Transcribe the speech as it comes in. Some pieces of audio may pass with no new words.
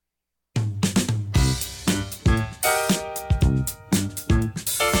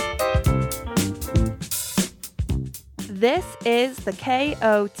This is the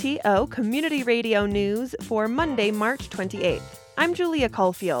KOTO Community Radio News for Monday, March 28th. I'm Julia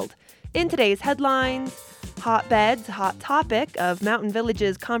Caulfield. In today's headlines, hotbeds, hot topic of Mountain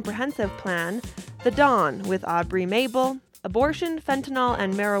Village's comprehensive plan, The Dawn with Aubrey Mabel, abortion, fentanyl,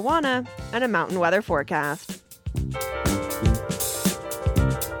 and marijuana, and a mountain weather forecast.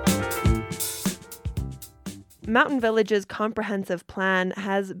 Mountain Village's comprehensive plan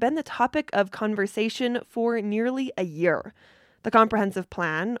has been the topic of conversation for nearly a year. The comprehensive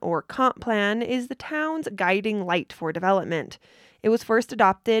plan, or comp plan, is the town's guiding light for development. It was first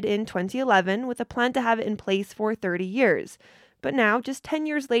adopted in 2011 with a plan to have it in place for 30 years. But now, just 10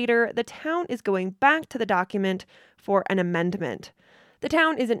 years later, the town is going back to the document for an amendment. The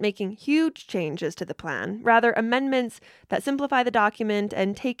town isn't making huge changes to the plan, rather amendments that simplify the document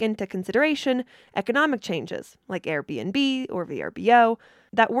and take into consideration economic changes, like Airbnb or VRBO,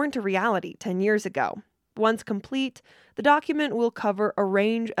 that weren't a reality 10 years ago. Once complete, the document will cover a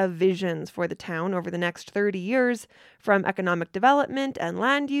range of visions for the town over the next 30 years, from economic development and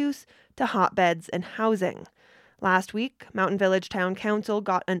land use to hotbeds and housing. Last week, Mountain Village Town Council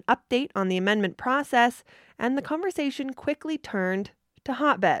got an update on the amendment process, and the conversation quickly turned to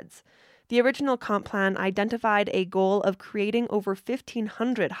hotbeds. The original comp plan identified a goal of creating over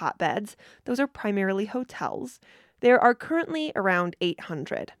 1,500 hotbeds. Those are primarily hotels. There are currently around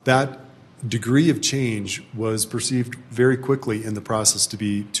 800. That degree of change was perceived very quickly in the process to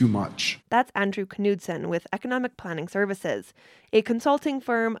be too much. That's Andrew Knudsen with Economic Planning Services, a consulting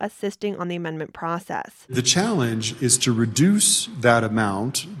firm assisting on the amendment process. The challenge is to reduce that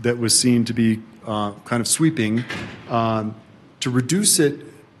amount that was seen to be kind of sweeping, to reduce it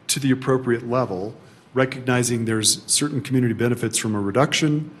to the appropriate level, recognizing there's certain community benefits from a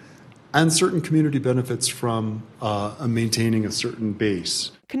reduction and certain community benefits from maintaining a certain base.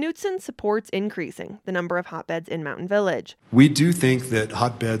 Knudsen supports increasing the number of hotbeds in Mountain Village. We do think that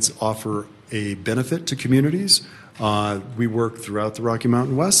hotbeds offer a benefit to communities. We work throughout the Rocky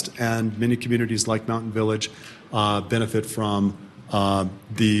Mountain West, and many communities like Mountain Village benefit from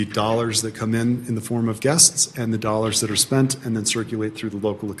the dollars that come in the form of guests and the dollars that are spent and then circulate through the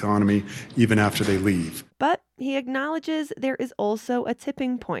local economy even after they leave. But he acknowledges there is also a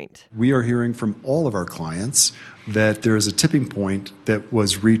tipping point. We are hearing from all of our clients that there is a tipping point that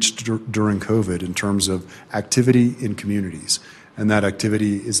was reached during COVID in terms of activity in communities. And that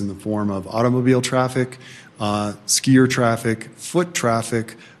activity is in the form of automobile traffic, skier traffic, foot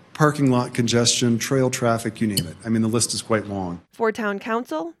traffic, parking lot congestion, trail traffic, you name it. I mean, the list is quite long. For Town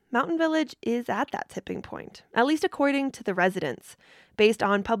Council, Mountain Village is at that tipping point, at least according to the residents. Based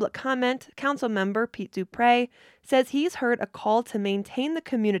on public comment, council member Pete Dupre says he's heard a call to maintain the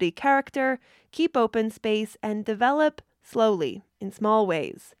community character, keep open space, and develop slowly in small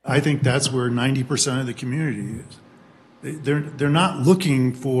ways. I think that's where 90% of the community is. They're not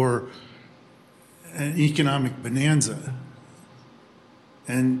looking for an economic bonanza.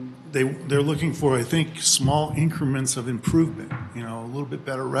 And they're looking for, I think, small increments of improvement, a little bit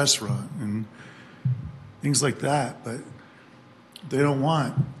better restaurant and things like that. But they don't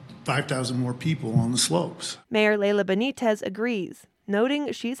want 5,000 more people on the slopes. Mayor Leila Benitez agrees,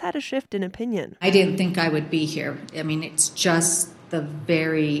 noting she's had a shift in opinion. I didn't think I would be here. I mean, it's just the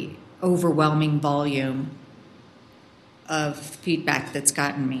very overwhelming volume of feedback that's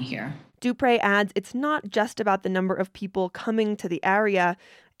gotten me here. Dupre adds it's not just about the number of people coming to the area,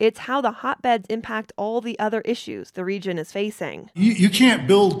 it's how the hotbeds impact all the other issues the region is facing. You can't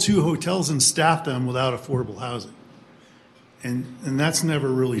build 2 hotels and staff them without affordable housing. And that's never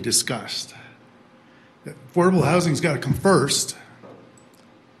really discussed. Affordable housing's got to come first,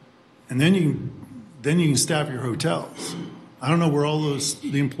 and then you can staff your hotels. I don't know where all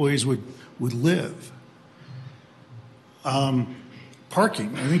the employees would live.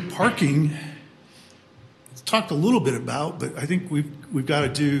 Parking. I think parking, it's talked a little bit about, but I think we've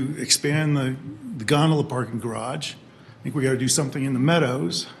got to expand the gondola parking garage. I think we got to do something in the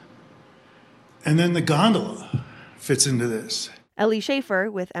meadows. And then the gondola fits into this. Ellie Schaefer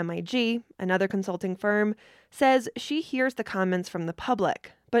with MIG, another consulting firm, says she hears the comments from the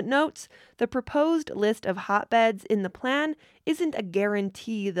public, but notes the proposed list of hotbeds in the plan isn't a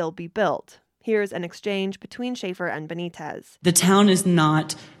guarantee they'll be built. Here's an exchange between Schaefer and Benitez. The town is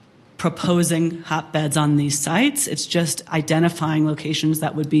not proposing hotbeds on these sites. It's just identifying locations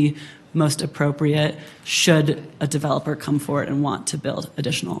that would be most appropriate should a developer come forward and want to build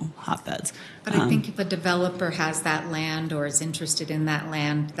additional hotbeds. But I think if a developer has that land or is interested in that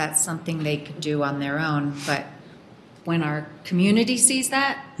land, that's something they could do on their own. But when our community sees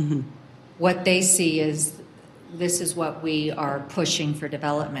that, what they see is this is what we are pushing for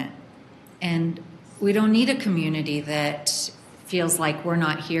development. And We don't need a community that feels like we're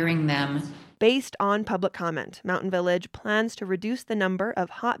not hearing them. Based on public comment, Mountain Village plans to reduce the number of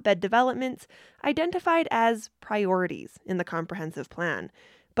hotbed developments identified as priorities in the comprehensive plan,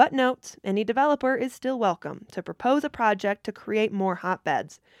 but notes any developer is still welcome to propose a project to create more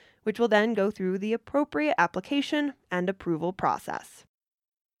hotbeds, which will then go through the appropriate application and approval process.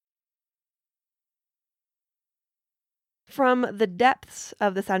 From the depths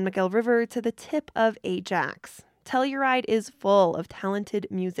of the San Miguel River to the tip of Ajax, Telluride is full of talented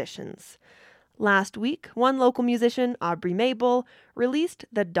musicians. Last week, one local musician, Aubrey Mabel, released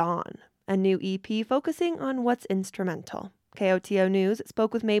The Dawn, a new EP focusing on what's instrumental. KOTO News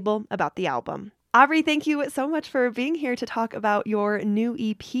spoke with Mabel about the album. Aubrey, thank you so much for being here to talk about your new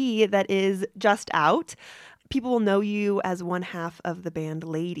EP that is just out. People will know you as one half of the band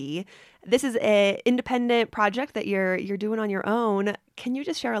Lady. This is an independent project that you're doing on your own. Can you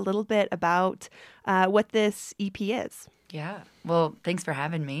just share a little bit about what this EP is? Yeah. Well, thanks for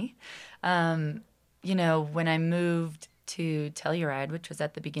having me. When I moved to Telluride, which was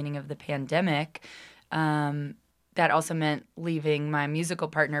at the beginning of the pandemic, that also meant leaving my musical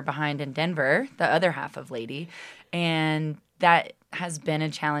partner behind in Denver, the other half of Lady. And that has been a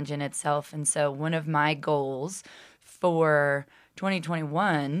challenge in itself. And so one of my goals for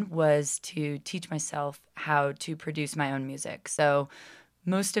 2021 was to teach myself how to produce my own music. So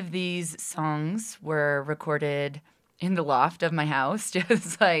most of these songs were recorded in the loft of my house,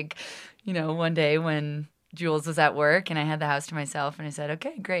 just one day when Jules was at work and I had the house to myself and I said,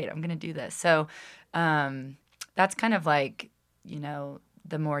 okay, great, I'm going to do this. So that's kind of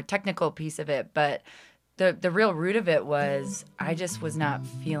the more technical piece of it. But the real root of it was I just was not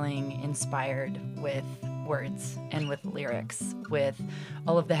feeling inspired with words and with lyrics, with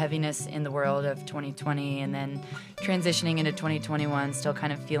all of the heaviness in the world of 2020 and then transitioning into 2021, still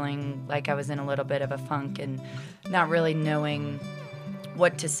kind of feeling like I was in a little bit of a funk and not really knowing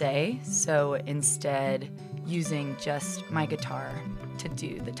what to say. So instead, using just my guitar to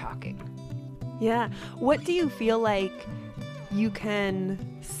do the talking. Yeah. What do you feel like you can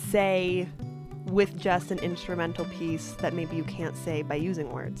say with just an instrumental piece that maybe you can't say by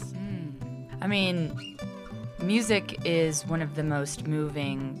using words? I mean, music is one of the most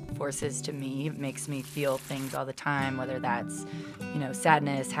moving forces to me. It makes me feel things all the time, whether that's,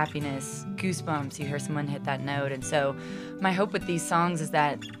 sadness, happiness, goosebumps. You hear someone hit that note. And so my hope with these songs is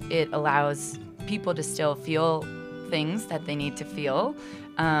that it allows people to still feel things that they need to feel,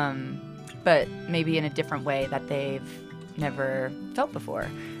 but maybe in a different way that they've never felt before.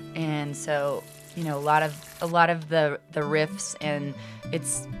 And so, a lot of the riffs, and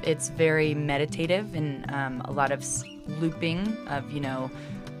it's very meditative, and a lot of looping of,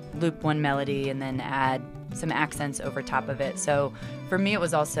 loop one melody and then add some accents over top of it. So for me, it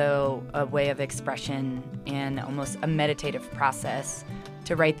was also a way of expression and almost a meditative process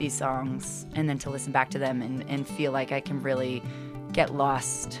to write these songs and then to listen back to them and feel like I can really get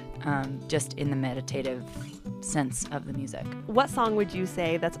lost just in the meditative sense of the music. What song would you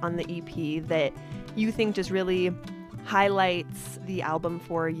say that's on the EP that you think just really highlights the album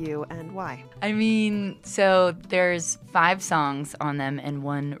for you, and why? I mean, so there's 5 songs on them and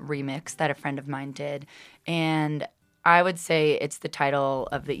one remix that a friend of mine did. And I would say it's the title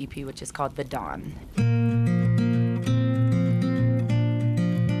of the EP, which is called The Dawn.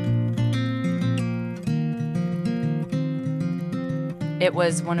 It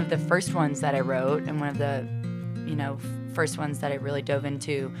was one of the first ones that I wrote and one of the, first ones that I really dove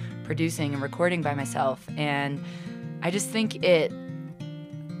into producing and recording by myself. And I just think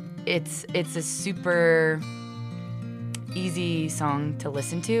it's a super easy song to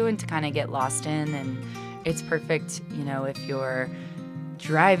listen to and to kind of get lost in. And it's perfect, if you're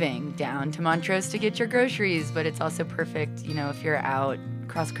driving down to Montrose to get your groceries, but it's also perfect, if you're out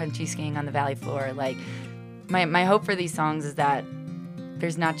cross-country skiing on the valley floor. Like, my hope for these songs is that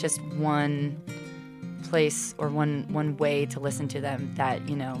there's not just one place or one way to listen to them, that,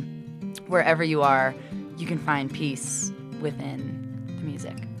 wherever you are, you can find peace within the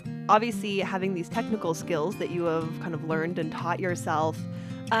music. Obviously, having these technical skills that you have kind of learned and taught yourself,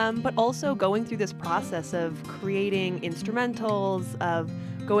 but also going through this process of creating instrumentals, of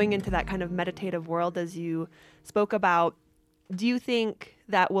going into that kind of meditative world as you spoke about, do you think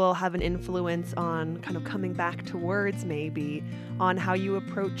that will have an influence on kind of coming back to words, maybe, on how you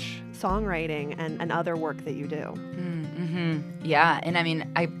approach songwriting and other work that you do? Mm-hmm. Yeah, and I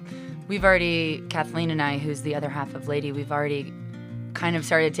mean, we've already, Kathleen and I, who's the other half of Lady, we've already kind of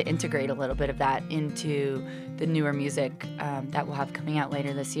started to integrate a little bit of that into the newer music that we'll have coming out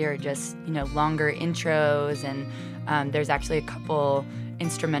later this year. Just, longer intros, and there's actually a couple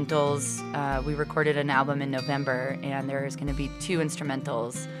instrumentals. We recorded an album in November, and there's going to be 2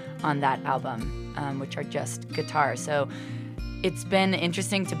 instrumentals on that album, which are just guitar. So it's been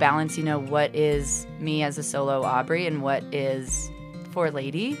interesting to balance, what is me as a solo Aubrey and what is for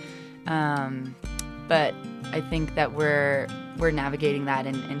Lady. But I think that we're navigating that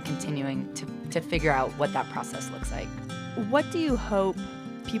and continuing to figure out what that process looks like. What do you hope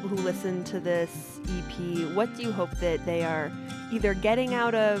people who listen to this EP, what do you hope that they are either getting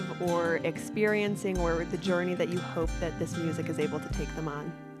out of or experiencing, or the journey that you hope that this music is able to take them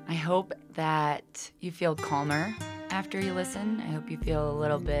on? I hope that you feel calmer after you listen. I hope you feel a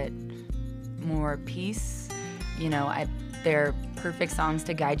little bit more peace. They're perfect songs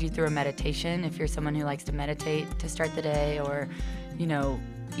to guide you through a meditation if you're someone who likes to meditate to start the day, or,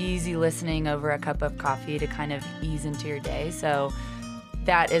 easy listening over a cup of coffee to kind of ease into your day. So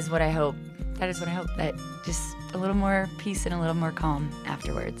that is what I hope. That just a little more peace and a little more calm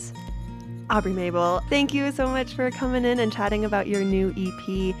afterwards. Aubrey Mabel, thank you so much for coming in and chatting about your new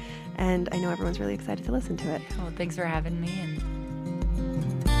EP. And I know everyone's really excited to listen to it. Well, thanks for having me.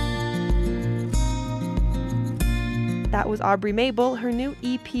 That was Aubrey Mabel. Her new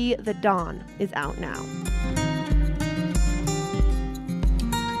EP, The Dawn, is out now.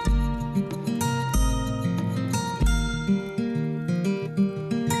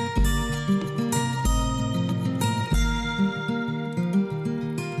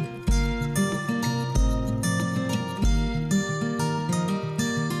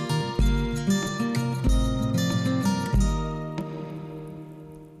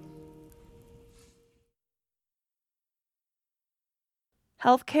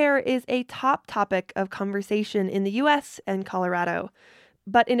 Healthcare is a top topic of conversation in the U.S. and Colorado.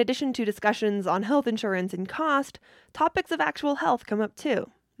 But in addition to discussions on health insurance and cost, topics of actual health come up too.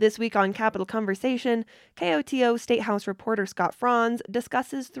 This week on Capital Conversation, KOTO State House reporter Scott Franz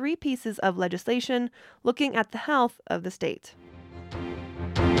discusses 3 pieces of legislation looking at the health of the state.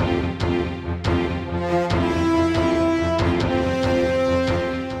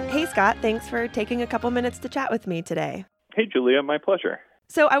 Hey Scott, thanks for taking a couple minutes to chat with me today. Hey Julia, my pleasure.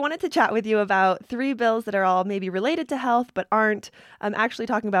 So I wanted to chat with you about 3 bills that are all maybe related to health, but aren't. I'm actually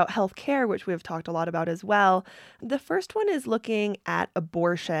talking about health care, which we've talked a lot about as well. The first one is looking at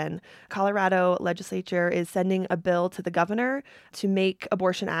abortion. Colorado legislature is sending a bill to the governor to make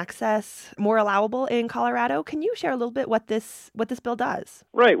abortion access more allowable in Colorado. Can you share a little bit what this bill does?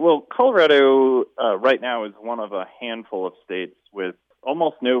 Right. Well, Colorado right now is one of a handful of states with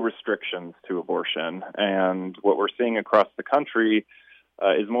almost no restrictions to abortion. And what we're seeing across the country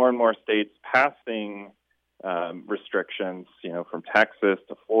is more and more states passing restrictions, from Texas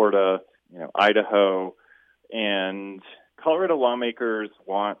to Florida, Idaho. And Colorado lawmakers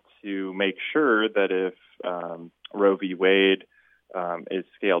want to make sure that if Roe v. Wade is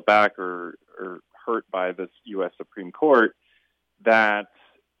scaled back or hurt by the U.S. Supreme Court, that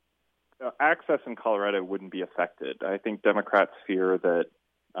access in Colorado wouldn't be affected. I think Democrats fear that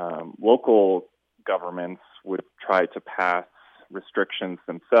local governments would try to pass restrictions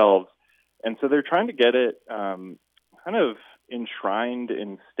themselves. And so they're trying to get it kind of enshrined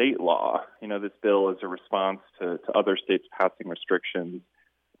in state law. This bill is a response to other states passing restrictions,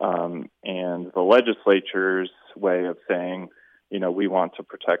 and the legislature's way of saying, we want to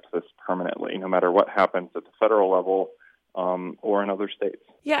protect this permanently, no matter what happens at the federal level or in other states.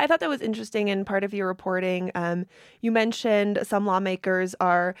 Yeah, I thought that was interesting in part of your reporting. You mentioned some lawmakers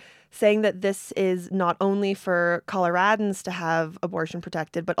are saying that this is not only for Coloradans to have abortion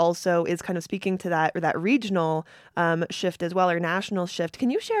protected, but also is kind of speaking to that regional shift as well, or national shift. Can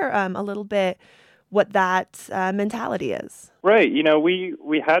you share a little bit what that mentality is? Right.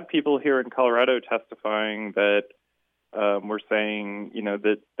 We had people here in Colorado testifying that were saying,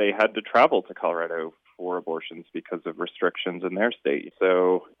 that they had to travel to Colorado for abortions because of restrictions in their state.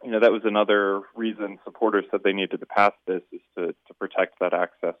 So, that was another reason supporters said they needed to pass this, is to protect that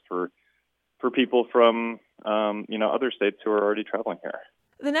access for people from, other states who are already traveling here.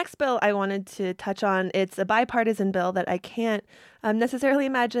 The next bill I wanted to touch on, it's a bipartisan bill that I can't necessarily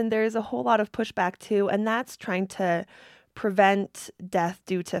imagine there's a whole lot of pushback to, and that's trying to prevent death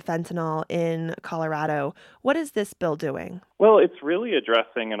due to fentanyl in Colorado. What is this bill doing? Well, it's really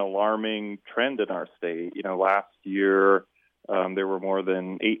addressing an alarming trend in our state. Last year, there were more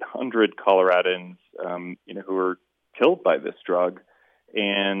than 800 Coloradans, who were killed by this drug.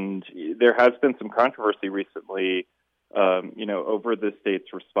 And there has been some controversy recently, over the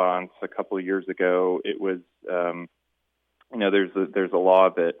state's response. A couple of years ago, it was, there's a law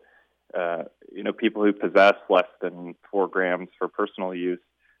that people who possess less than 4 grams for personal use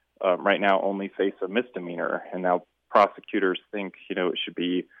right now only face a misdemeanor, and now prosecutors think, it should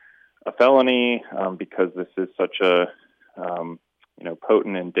be a felony because this is such a,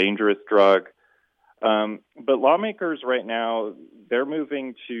 potent and dangerous drug. But lawmakers right now, they're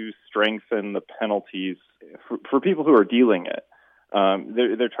moving to strengthen the penalties for people who are dealing it.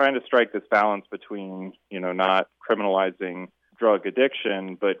 They're trying to strike this balance between, not criminalizing drug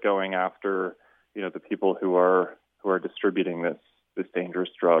addiction, but going after, the people who are distributing this dangerous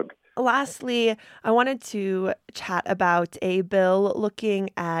drug. Lastly, I wanted to chat about a bill looking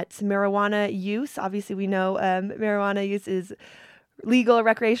at marijuana use. Obviously, we know marijuana use is legal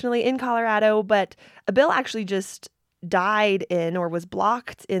recreationally in Colorado, but a bill actually just died in or was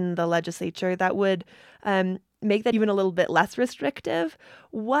blocked in the legislature that would make that even a little bit less restrictive.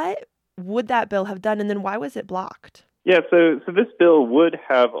 What would that bill have done, and then why was it blocked? Yeah, so this bill would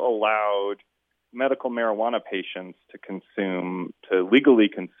have allowed medical marijuana patients to legally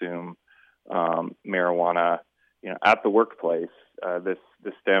consume marijuana, at the workplace. This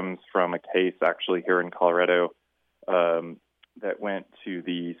stems from a case actually here in Colorado that went to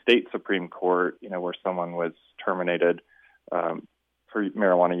the state Supreme Court, where someone was terminated for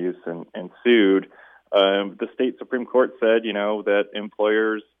marijuana use and sued. The state Supreme Court said, that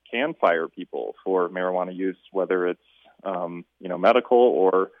employers can fire people for marijuana use, whether it's, medical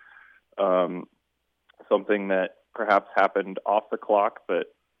or something that perhaps happened off the clock but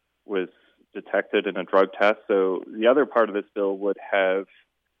was detected in a drug test. So the other part of this bill would have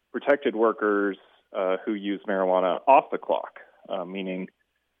protected workers who use marijuana off the clock, meaning,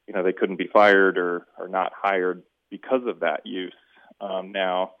 they couldn't be fired or not hired because of that use.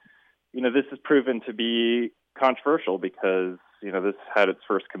 Now, this has proven to be controversial because, this had its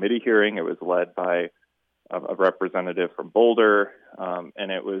first committee hearing. It was led by a representative from Boulder,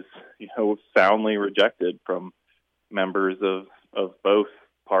 and it was, soundly rejected from members of both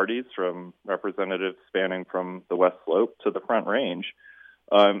parties, from representatives spanning from the West Slope to the Front Range.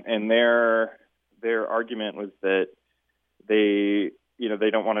 And their argument was that they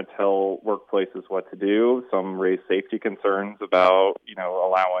don't want to tell workplaces what to do. Some raise safety concerns about,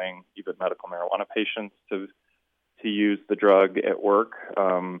 allowing even medical marijuana patients to use the drug at work.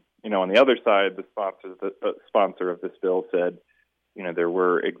 On the other side, the sponsor of this bill said, there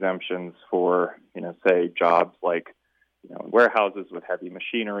were exemptions for, say, jobs like, warehouses with heavy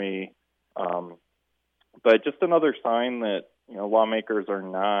machinery. But just another sign that, lawmakers are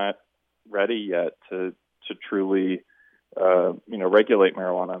not ready yet to truly, regulate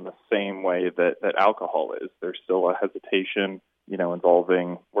marijuana in the same way that alcohol is. There's still a hesitation,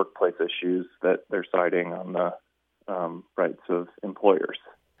 involving workplace issues that they're citing on the rights of employers.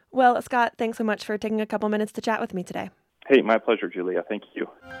 Well, Scott, thanks so much for taking a couple minutes to chat with me today. Hey, my pleasure, Julia. Thank you.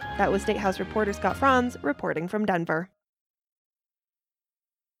 That was State House reporter Scott Franz reporting from Denver.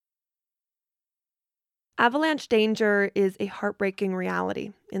 Avalanche danger is a heartbreaking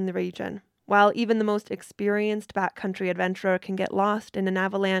reality in the region. While even the most experienced backcountry adventurer can get lost in an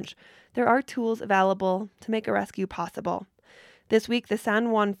avalanche, there are tools available to make a rescue possible. This week, the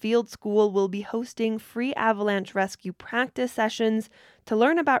San Juan Field School will be hosting free avalanche rescue practice sessions to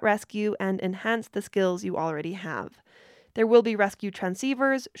learn about rescue and enhance the skills you already have. There will be rescue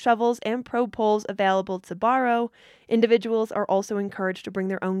transceivers, shovels, and probe poles available to borrow. Individuals are also encouraged to bring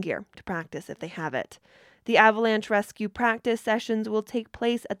their own gear to practice if they have it. The avalanche rescue practice sessions will take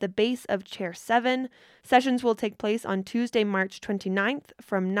place at the base of Chair 7. Sessions will take place on Tuesday, March 29th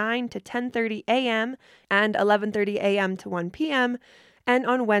from 9 to 10:30 a.m. and 11:30 a.m. to 1 p.m., and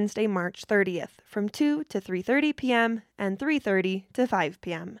on Wednesday, March 30th from 2 to 3:30 p.m. and 3:30 to 5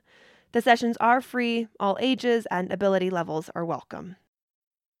 p.m. The sessions are free, all ages and ability levels are welcome.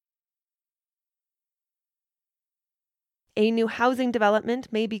 A new housing development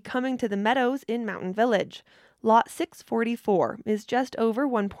may be coming to the Meadows in Mountain Village. Lot 644 is just over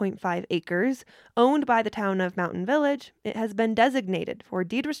 1.5 acres. Owned by the town of Mountain Village, it has been designated for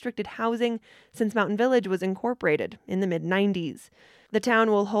deed-restricted housing since Mountain Village was incorporated in the mid-90s. The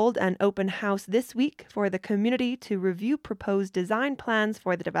town will hold an open house this week for the community to review proposed design plans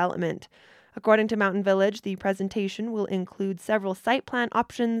for the development. According to Mountain Village, the presentation will include several site plan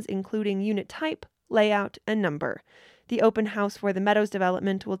options, including unit type, layout, and number. The open house for the Meadows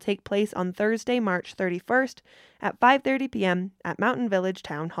development will take place on Thursday, March 31st at 5:30 p.m. at Mountain Village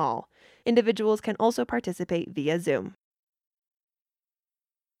Town Hall. Individuals can also participate via Zoom.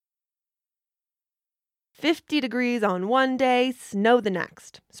 50 degrees on one day, snow the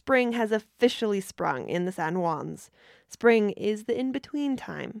next. Spring has officially sprung in the San Juans. Spring is the in-between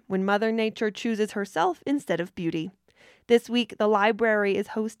time when Mother Nature chooses herself instead of beauty. This week, the library is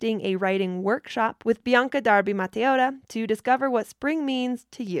hosting a writing workshop with Bianca Darby Mateota to discover what spring means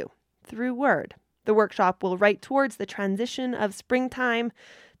to you through word. The workshop will write towards the transition of springtime,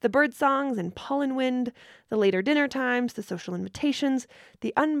 the bird songs and pollen wind, the later dinner times, the social invitations,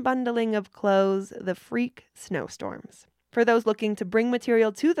 the unbundling of clothes, the freak snowstorms. For those looking to bring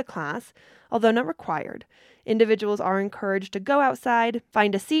material to the class, although not required, individuals are encouraged to go outside,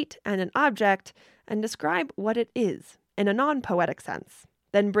 find a seat and an object, and describe what it is in a non-poetic sense.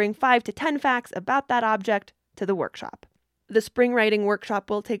 Then bring 5 to 10 facts about that object to the workshop. The spring writing workshop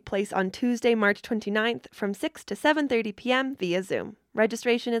will take place on Tuesday, March 29th from 6 to 7:30 p.m. via Zoom.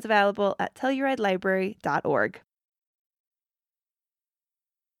 Registration is available at tellurideLibrary.org.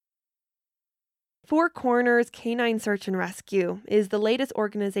 Four Corners Canine Search and Rescue is the latest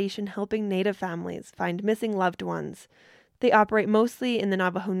organization helping Native families find missing loved ones. They operate mostly in the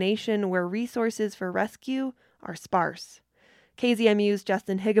Navajo Nation, where resources for rescue are sparse. KZMU's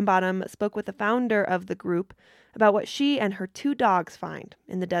Justin Higginbottom spoke with the founder of the group about what she and her 2 dogs find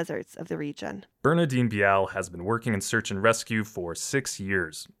in the deserts of the region. Bernadine Bial has been working in search and rescue for 6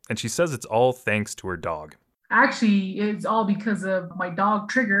 years, and she says it's all thanks to her dog. Actually, it's all because of my dog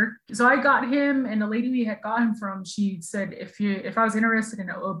Trigger. So I got him, and the lady we had got him from, she said if I was interested in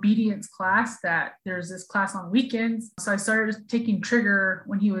an obedience class, that there's this class on weekends. So I started taking Trigger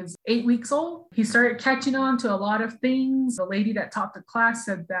when he was 8 weeks old. He started catching on to a lot of things. The lady that taught the class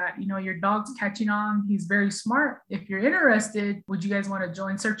said that, your dog's catching on. He's very smart. If you're interested, would you guys want to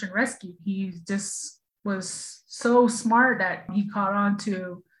join Search and Rescue? He just was so smart that he caught on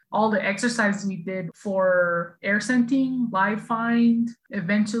to all the exercises we did for air scenting, live find.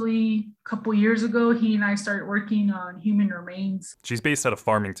 Eventually, a couple years ago, he and I started working on human remains. She's based out of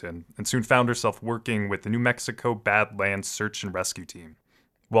Farmington and soon found herself working with the New Mexico Badlands Search and Rescue Team.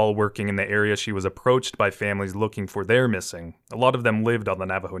 While working in the area, she was approached by families looking for their missing. A lot of them lived on the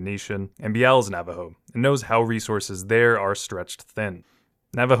Navajo Nation, and Bial's Navajo, and knows how resources there are stretched thin.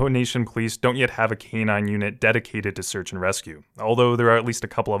 Navajo Nation police don't yet have a canine unit dedicated to search and rescue. Although there are at least a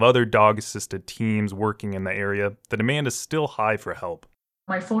couple of other dog-assisted teams working in the area, the demand is still high for help.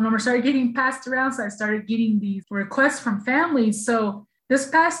 My phone number started getting passed around, so I started getting these requests from families. So this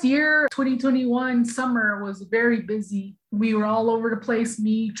past year, 2021 summer, was very busy. We were all over the place,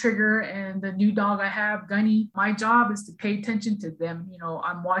 me, Trigger, and the new dog I have, Gunny. My job is to pay attention to them.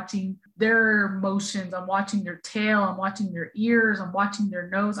 I'm watching their motions, I'm watching their tail, I'm watching their ears, I'm watching their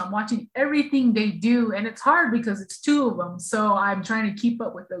nose, I'm watching everything they do. And it's hard because it's 2 of them. So I'm trying to keep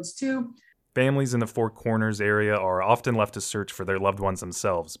up with those 2. Families in the Four Corners area are often left to search for their loved ones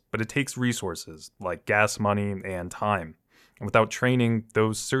themselves, but it takes resources like gas money and time. And without training,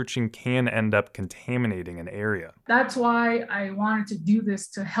 those searching can end up contaminating an area. That's why I wanted to do this,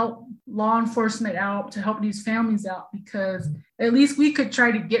 to help law enforcement out, to help these families out, because at least we could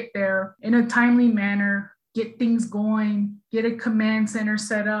try to get there in a timely manner, get things going, get a command center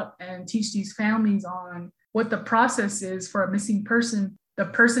set up, and teach these families on what the process is for a missing person. The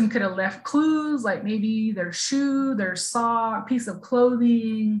person could have left clues, like maybe their shoe, their sock, piece of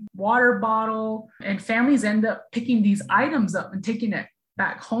clothing, water bottle, and families end up picking these items up and taking it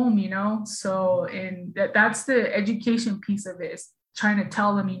back home, So, and that's the education piece of it, is trying to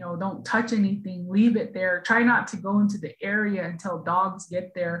tell them, don't touch anything, leave it there. Try not to go into the area until dogs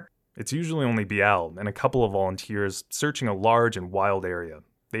get there. It's usually only Bial and a couple of volunteers searching a large and wild area.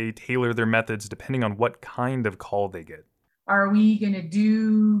 They tailor their methods depending on what kind of call they get. Are we going to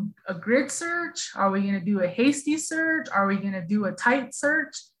do a grid search? Are we going to do a hasty search? Are we going to do a tight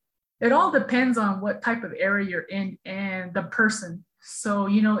search? It all depends on what type of area you're in and the person. So,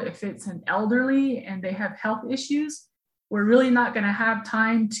 if it's an elderly and they have health issues, we're really not going to have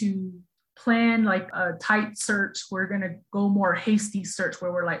time to plan like a tight search. We're going to go more hasty search,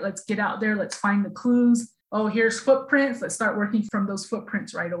 where we're like, let's get out there, let's find the clues. Oh, here's footprints. Let's start working from those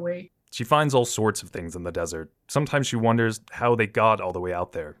footprints right away. She finds all sorts of things in the desert. Sometimes she wonders how they got all the way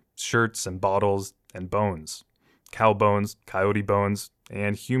out there. Shirts and bottles and bones. Cow bones, coyote bones,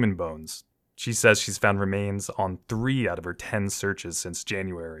 and human bones. She says she's found remains on 3 out of her 10 searches since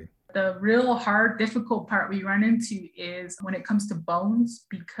January. The real hard, difficult part we run into is when it comes to bones,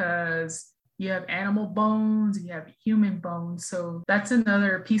 because you have animal bones and you have human bones. So that's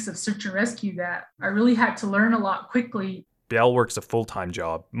another piece of search and rescue that I really had to learn a lot quickly. Bial works a full-time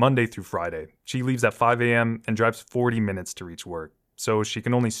job, Monday through Friday. She leaves at 5 a.m. and drives 40 minutes to reach work, so she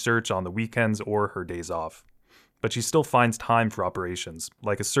can only search on the weekends or her days off. But she still finds time for operations,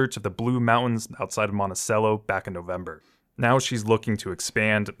 like a search of the Blue Mountains outside of Monticello back in November. Now she's looking to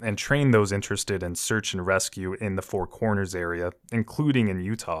expand and train those interested in search and rescue in the Four Corners area, including in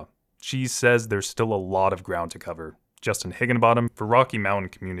Utah. She says there's still a lot of ground to cover. Justin Higginbottom for Rocky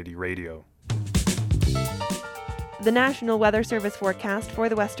Mountain Community Radio. The National Weather Service forecast for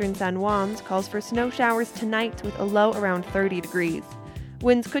the western San Juans calls for snow showers tonight with a low around 30 degrees.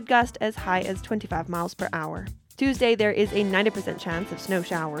 Winds could gust as high as 25 miles per hour. Tuesday, there is a 90% chance of snow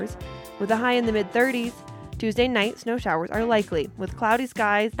showers, with a high in the mid-30s. Tuesday night, snow showers are likely, with cloudy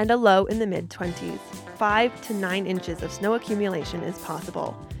skies and a low in the mid-20s. 5 to 9 inches of snow accumulation is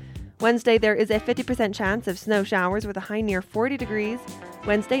possible. Wednesday, there is a 50% chance of snow showers with a high near 40 degrees.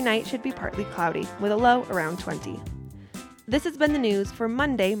 Wednesday night should be partly cloudy, with a low around 20. This has been the news for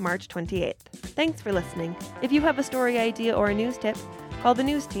Monday, March 28th. Thanks for listening. If you have a story idea or a news tip, call the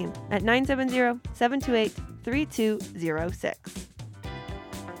news team at 970-728-3206.